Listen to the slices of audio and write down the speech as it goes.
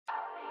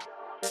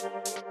Hey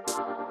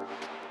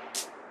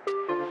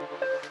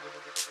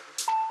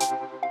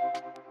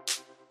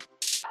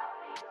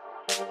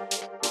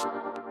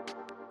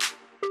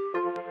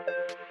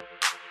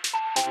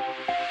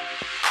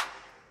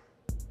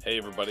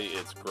everybody,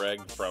 it's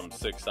Greg from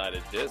Six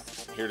Sided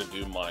Discs, here to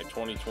do my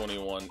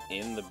 2021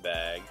 in the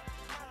bag.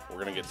 We're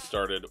going to get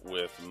started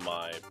with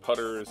my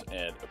putters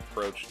and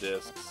approach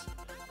discs.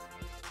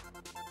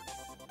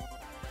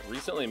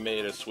 Recently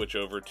made a switch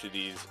over to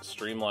these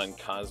Streamline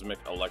Cosmic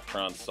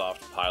Electron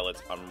Soft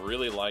Pilots. I'm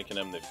really liking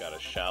them. They've got a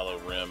shallow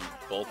rim,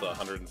 both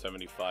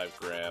 175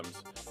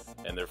 grams,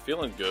 and they're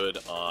feeling good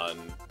on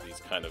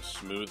these kind of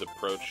smooth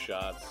approach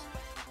shots.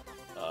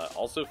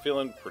 Also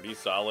feeling pretty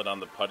solid on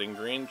the putting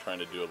green, trying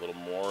to do a little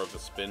more of a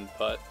spin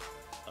putt,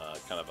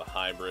 kind of a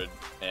hybrid.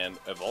 And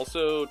I've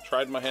also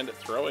tried my hand at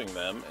throwing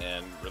them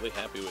and really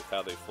happy with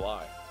how they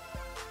fly.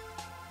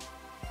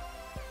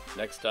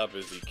 Next up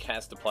is the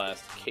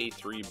Castoplast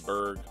K3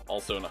 Berg,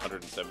 also in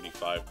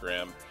 175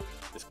 gram.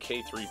 This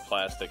K3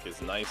 plastic is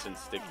nice and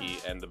sticky,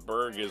 and the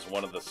Berg is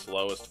one of the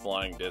slowest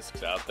flying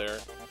discs out there.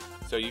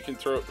 So you can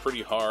throw it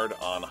pretty hard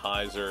on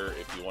hyzer.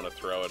 If you want to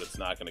throw it, it's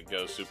not going to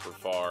go super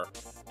far.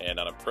 And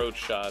on approach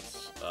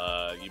shots,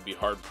 you'd be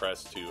hard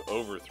pressed to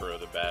overthrow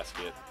the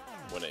basket.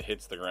 When it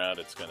hits the ground,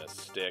 it's going to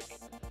stick.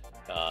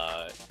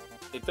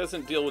 It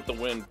doesn't deal with the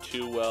wind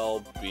too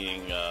well,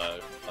 being a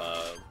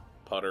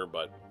putter,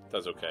 but it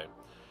does okay.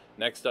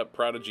 Next up,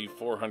 Prodigy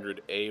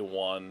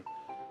 400A1.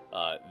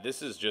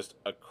 This is just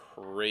a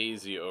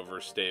crazy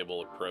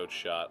overstable approach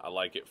shot. I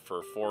like it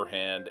for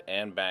forehand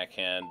and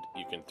backhand.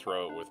 You can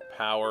throw it with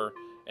power,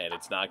 and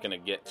it's not going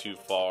to get too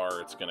far.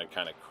 It's going to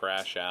kind of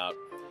crash out.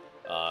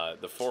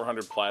 The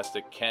 400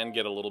 plastic can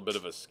get a little bit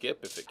of a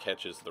skip if it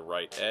catches the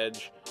right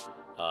edge,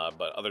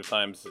 but other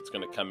times it's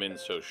going to come in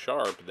so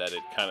sharp that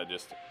it kind of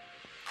just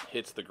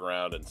hits the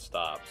ground and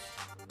stops,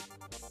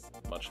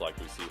 much like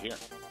we see here.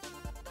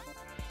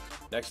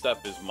 Next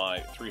up is my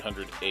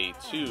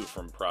 300A2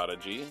 from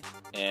Prodigy,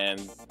 and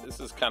this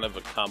is kind of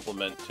a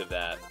complement to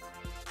that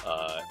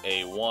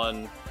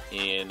A1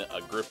 in a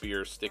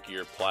grippier,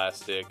 stickier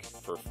plastic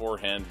for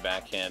forehand,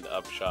 backhand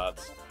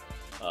upshots.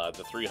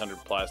 The 300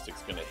 plastic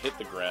is going to hit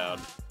the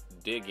ground,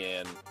 dig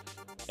in,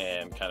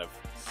 and kind of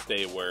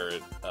stay where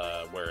it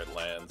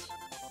lands.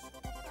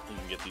 You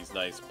can get these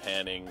nice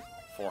panning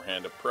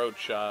forehand approach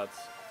shots.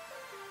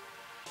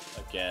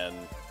 Again,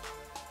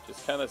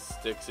 just kind of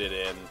sticks it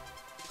in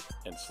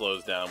and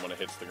slows down when it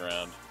hits the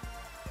ground.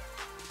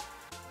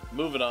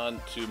 Moving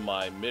on to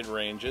my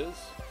mid-ranges.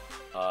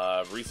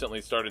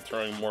 Recently started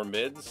throwing more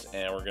mids,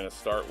 and we're going to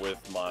start with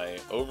my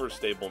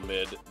overstable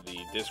mid, the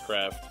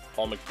Discraft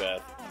Paul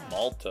Macbeth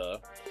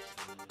Malta.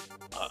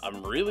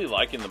 I'm really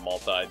liking the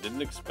Malta. I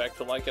didn't expect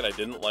to like it. I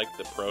didn't like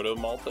the Proto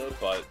Malta,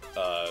 but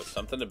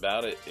something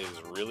about it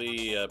is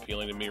really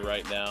appealing to me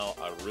right now.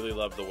 I really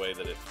love the way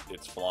that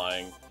it's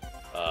flying.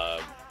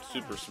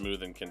 Super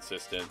smooth and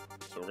consistent,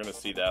 so we're going to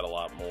see that a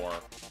lot more.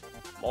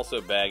 I'm also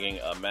bagging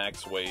a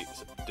max weight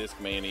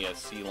Discmania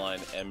C-Line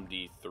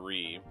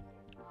MD3,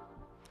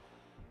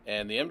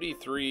 and the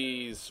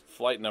MD3's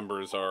flight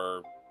numbers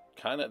are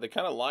they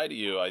kind of lie to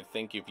you. I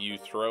think if you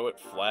throw it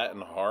flat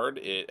and hard,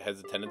 it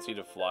has a tendency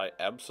to fly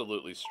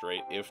absolutely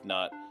straight, if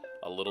not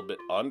a little bit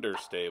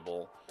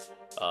understable,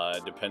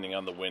 depending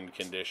on the wind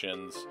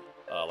conditions.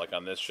 Like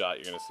on this shot,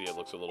 you're going to see it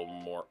looks a little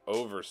more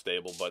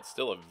overstable, but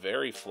still a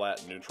very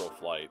flat neutral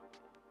flight.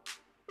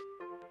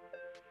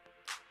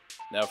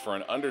 Now for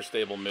an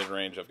understable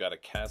mid-range, I've got a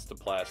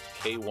Castoplast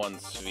K1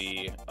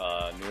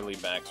 SV, nearly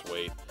max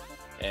weight.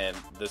 And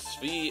the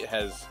SV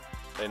has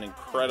an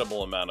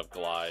incredible amount of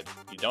glide.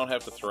 You don't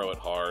have to throw it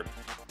hard.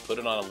 Put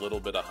it on a little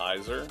bit of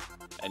hyzer,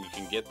 and you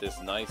can get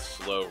this nice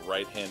slow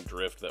right-hand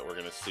drift that we're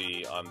going to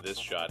see on this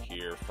shot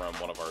here from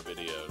one of our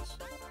videos.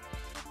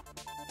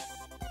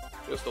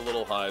 Just a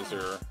little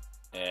hyzer,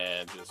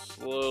 and just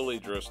slowly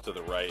drifts to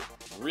the right.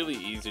 Really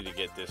easy to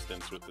get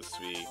distance with the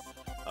SV.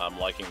 I'm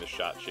liking the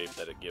shot shape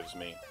that it gives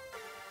me.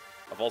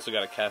 I've also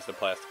got a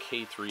Castoplast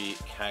K3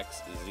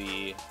 Cax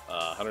Z,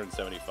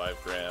 175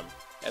 gram.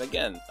 And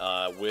again,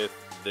 with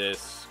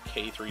this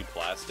K3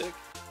 plastic,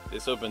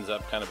 this opens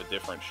up kind of a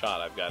different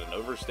shot. I've got an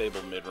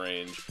overstable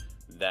mid-range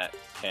that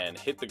can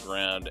hit the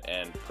ground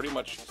and pretty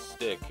much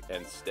stick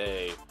and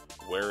stay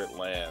where it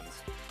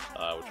lands,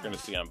 which you're going to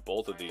see on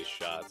both of these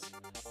shots.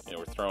 You know,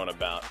 we're throwing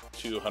about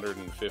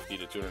 250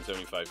 to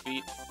 275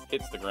 feet,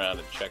 hits the ground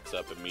and checks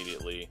up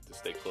immediately to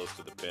stay close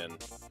to the pin.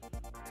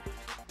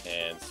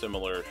 And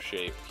similar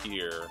shape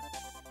here,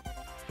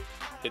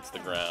 hits the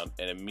ground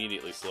and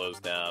immediately slows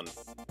down,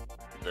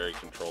 very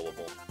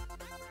controllable.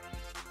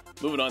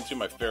 Moving on to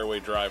my fairway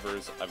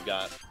drivers, I've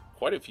got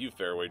quite a few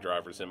fairway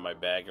drivers in my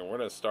bag, and we're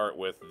going to start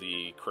with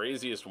the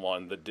craziest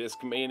one, the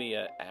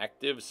Discmania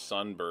Active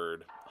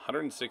Sunbird,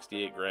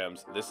 168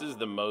 grams. This is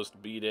the most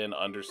beat-in,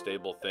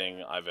 understable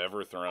thing I've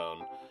ever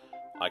thrown.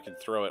 I can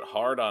throw it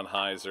hard on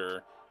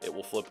hyzer. It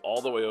will flip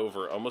all the way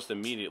over almost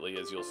immediately,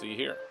 as you'll see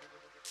here.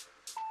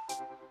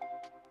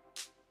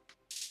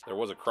 There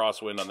was a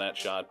crosswind on that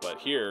shot, but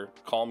here,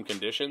 calm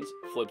conditions,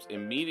 flips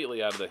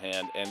immediately out of the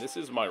hand, and this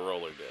is my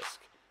roller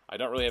disc. I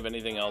don't really have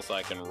anything else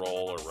I can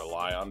roll or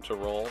rely on to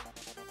roll,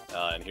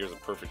 and here's a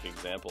perfect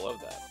example of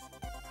that.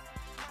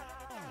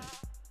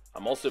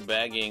 I'm also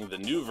bagging the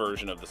new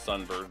version of the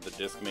Sunbird, the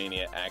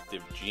Discmania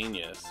Active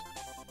Genius,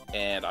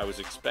 and I was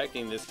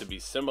expecting this to be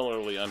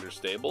similarly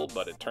understable,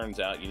 but it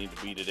turns out you need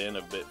to beat it in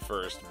a bit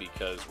first,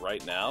 because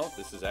right now,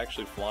 this is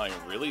actually flying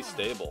really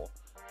stable.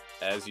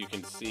 As you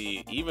can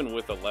see, even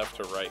with a left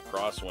to right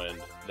crosswind,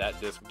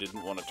 that disc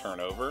didn't want to turn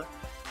over.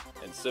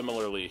 And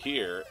similarly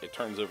here, it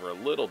turns over a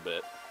little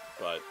bit,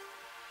 but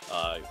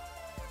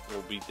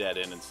we'll beat that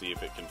in and see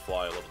if it can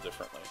fly a little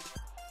differently.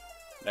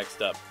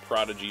 Next up,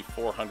 Prodigy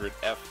 400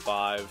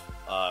 F5.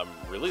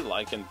 Really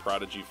liking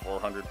Prodigy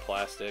 400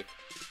 plastic.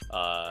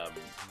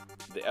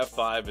 The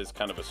F5 is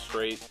kind of a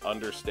straight,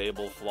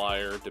 understable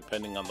flyer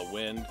depending on the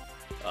wind.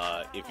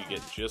 If you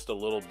get just a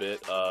little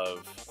bit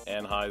of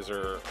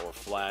anhyzer or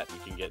flat, you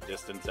can get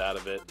distance out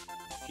of it.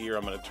 Here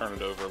I'm going to turn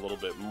it over a little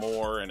bit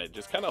more, and it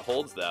just kind of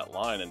holds that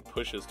line and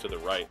pushes to the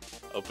right,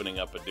 opening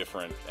up a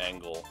different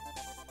angle.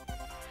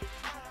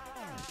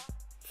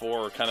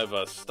 For kind of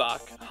a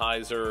stock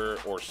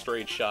hyzer or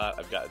straight shot,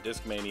 I've got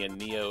Discmania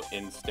Neo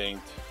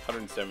Instinct,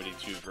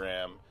 172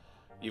 gram.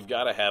 You've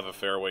got to have a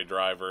fairway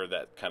driver,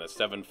 that kind of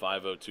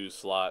 7502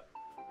 slot.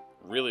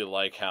 Really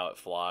like how it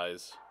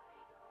flies.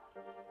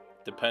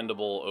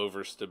 Dependable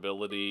over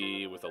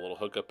stability with a little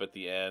hookup at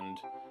the end.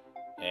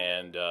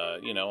 And,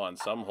 you know, on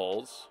some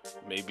holes,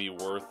 maybe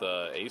worth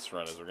ace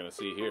run, as we're going to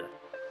see here.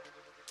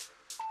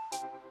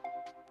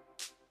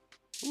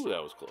 Ooh,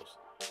 that was close.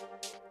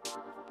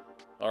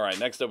 Alright,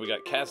 next up we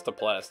got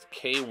Castoplast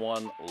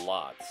K1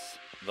 Lots.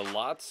 The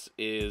Lots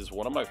is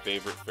one of my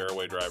favorite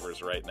fairway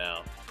drivers right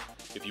now.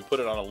 If you put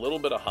it on a little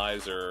bit of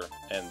hyzer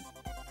and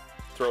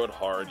throw it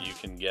hard, you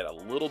can get a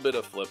little bit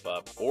of flip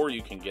up, or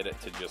you can get it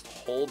to just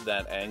hold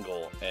that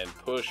angle and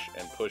push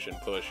and push and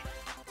push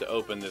to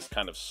open this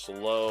kind of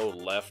slow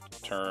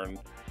left turn,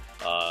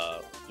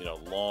 you know,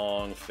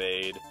 long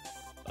fade.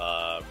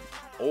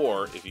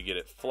 Or if you get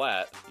it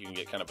flat, you can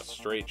get kind of a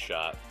straight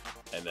shot,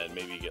 and then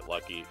maybe you get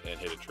lucky and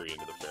hit a tree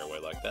into the fairway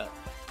like that.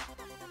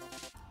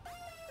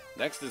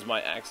 Next is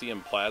my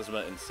Axiom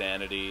Plasma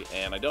Insanity,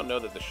 and I don't know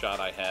that the shot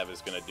I have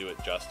is going to do it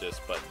justice,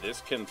 but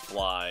this can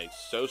fly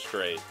so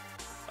straight,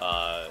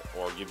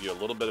 or give you a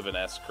little bit of an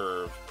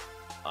S-curve.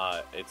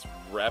 It's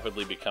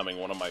rapidly becoming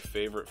one of my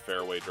favorite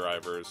fairway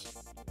drivers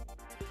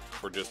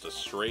for just a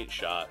straight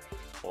shot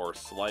or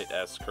slight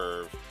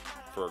S-curve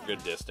for a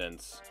good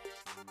distance.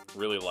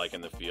 Really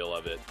liking the feel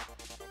of it.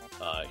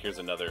 Here's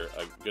a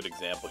good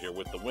example here.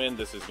 With the wind,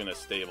 this is going to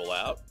stable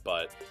out,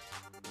 but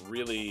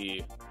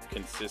really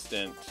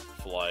consistent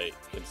flight,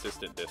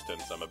 consistent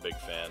distance. I'm a big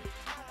fan.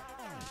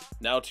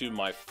 Now to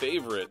my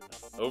favorite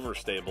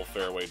overstable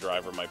fairway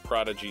driver, my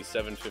Prodigy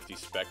 750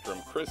 Spectrum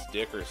Chris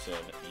Dickerson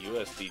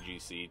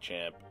USDGC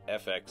Champ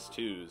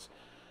FX2s.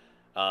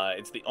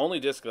 It's the only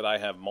disc that I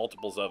have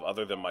multiples of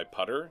other than my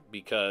putter,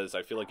 because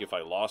I feel like if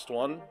I lost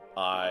one,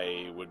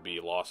 I would be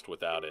lost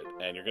without it.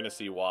 And you're going to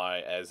see why,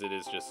 as it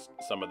is just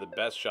some of the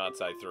best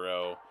shots I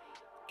throw.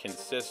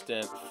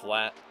 Consistent,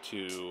 flat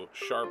to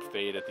sharp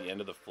fade at the end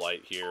of the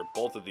flight here.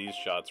 Both of these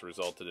shots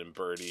resulted in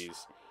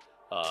birdies.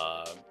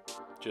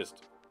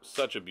 Just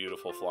such a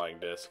beautiful flying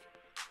disc.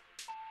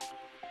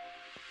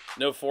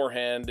 No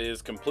forehand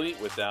is complete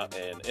without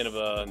an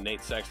Innova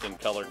Nate Sexton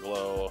Color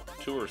Glow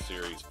Tour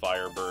Series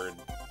Firebird.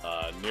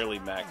 Nearly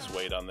max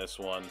weight on this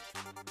one.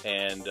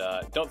 And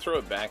don't throw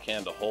it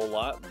backhand a whole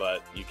lot,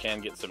 but you can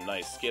get some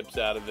nice skips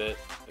out of it,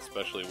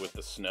 especially with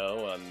the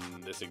snow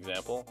on this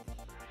example.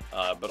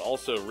 But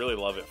also really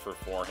love it for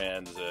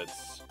forehands.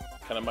 It's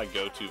kind of my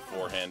go-to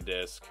forehand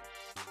disc.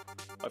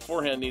 My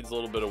forehand needs a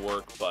little bit of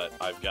work, but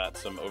I've got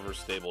some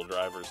overstable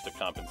drivers to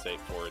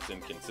compensate for its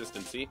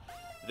inconsistency.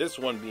 This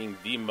one being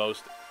the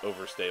most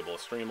overstable, a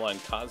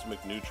streamlined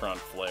Cosmic Neutron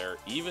Flare.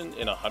 Even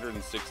in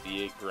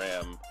 168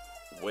 gram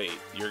weight,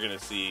 you're going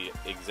to see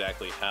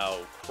exactly how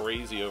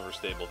crazy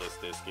overstable this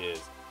disc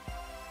is.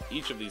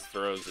 Each of these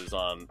throws is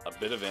on a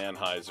bit of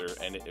anhyzer,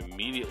 and it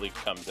immediately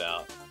comes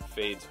out,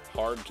 fades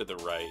hard to the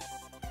right.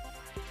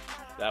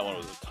 That one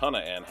was a ton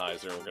of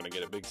anhyzer. We're going to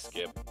get a big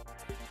skip.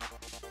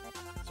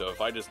 So if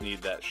I just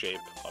need that shape,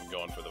 I'm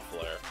going for the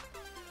flare.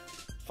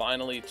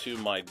 Finally, to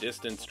my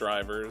distance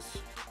drivers.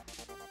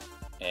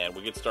 And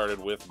we get started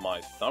with my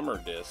thumber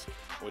disc,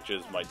 which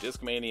is my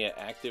Discmania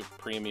Active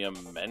Premium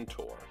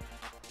Mentor.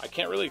 I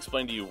can't really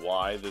explain to you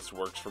why this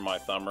works for my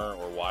thumber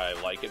or why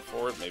I like it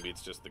for it. Maybe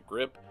it's just the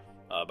grip,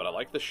 but I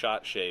like the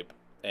shot shape,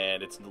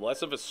 and it's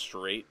less of a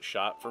straight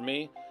shot for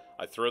me.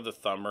 I throw the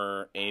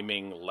thumber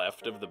aiming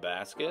left of the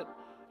basket,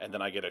 and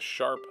then I get a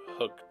sharp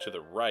hook to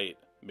the right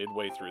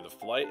midway through the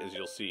flight. As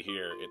you'll see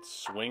here, it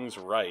swings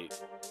right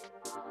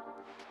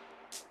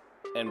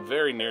and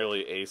very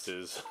nearly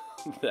aces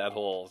that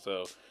hole.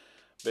 So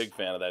Big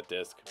fan of that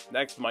disc.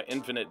 Next, my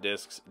Infinite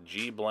Discs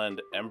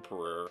G-Blend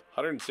Emperor,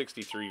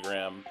 163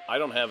 gram. I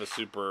don't have a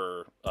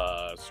super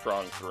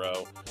strong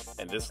throw,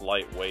 and this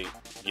lightweight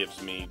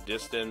gives me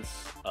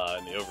distance,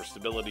 and the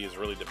overstability is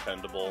really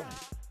dependable.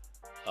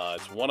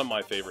 It's one of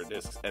my favorite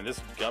discs, and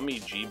this gummy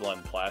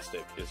G-Blend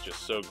plastic is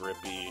just so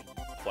grippy,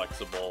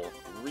 flexible,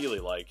 really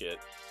like it.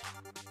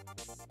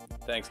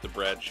 Thanks to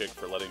Brad Chick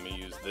for letting me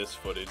use this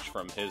footage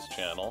from his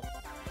channel.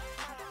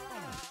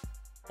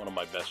 One of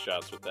my best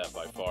shots with that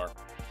by far.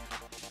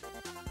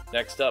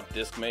 Next up,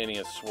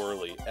 Discmania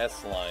Swirly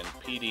S-Line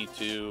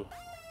PD2,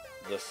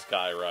 the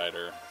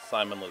Skyrider,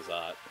 Simon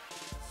Lizotte,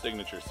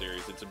 Signature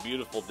Series. It's a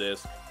beautiful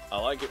disc. I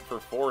like it for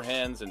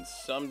forehands and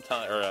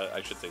sometimes, or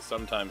I should say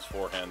sometimes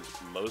forehands,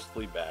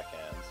 mostly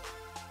backhands.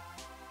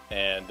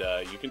 And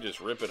you can just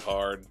rip it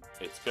hard.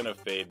 It's gonna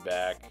fade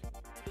back.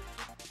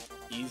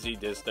 Easy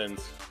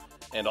distance,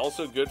 and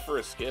also good for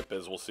a skip,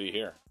 as we'll see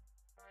here.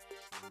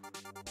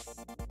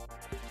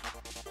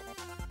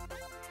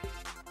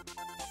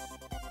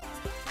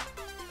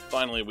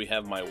 Finally, we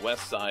have my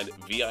Westside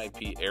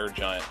VIP Air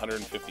Giant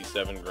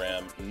 157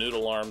 gram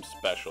Noodle Arm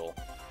Special.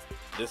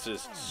 This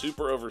is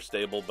super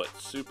overstable but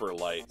super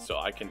light, so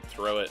I can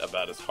throw it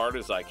about as hard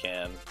as I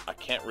can. I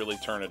can't really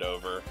turn it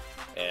over,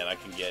 and I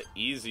can get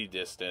easy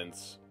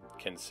distance,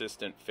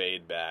 consistent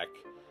fade back.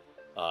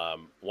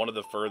 One of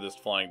the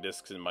furthest flying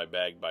discs in my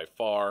bag by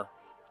far,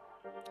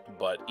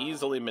 but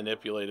easily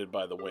manipulated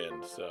by the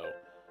wind, so...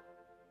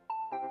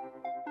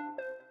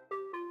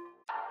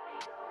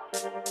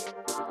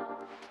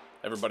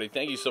 Everybody,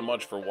 thank you so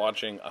much for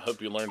watching. I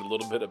hope you learned a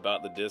little bit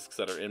about the discs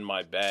that are in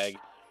my bag.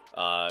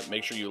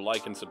 Make sure you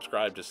like and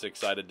subscribe to Six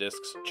Sided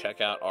Discs.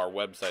 Check out our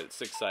website at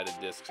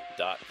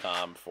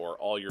sixsideddiscs.com for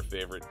all your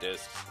favorite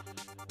discs.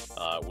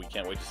 We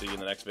can't wait to see you in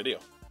the next video.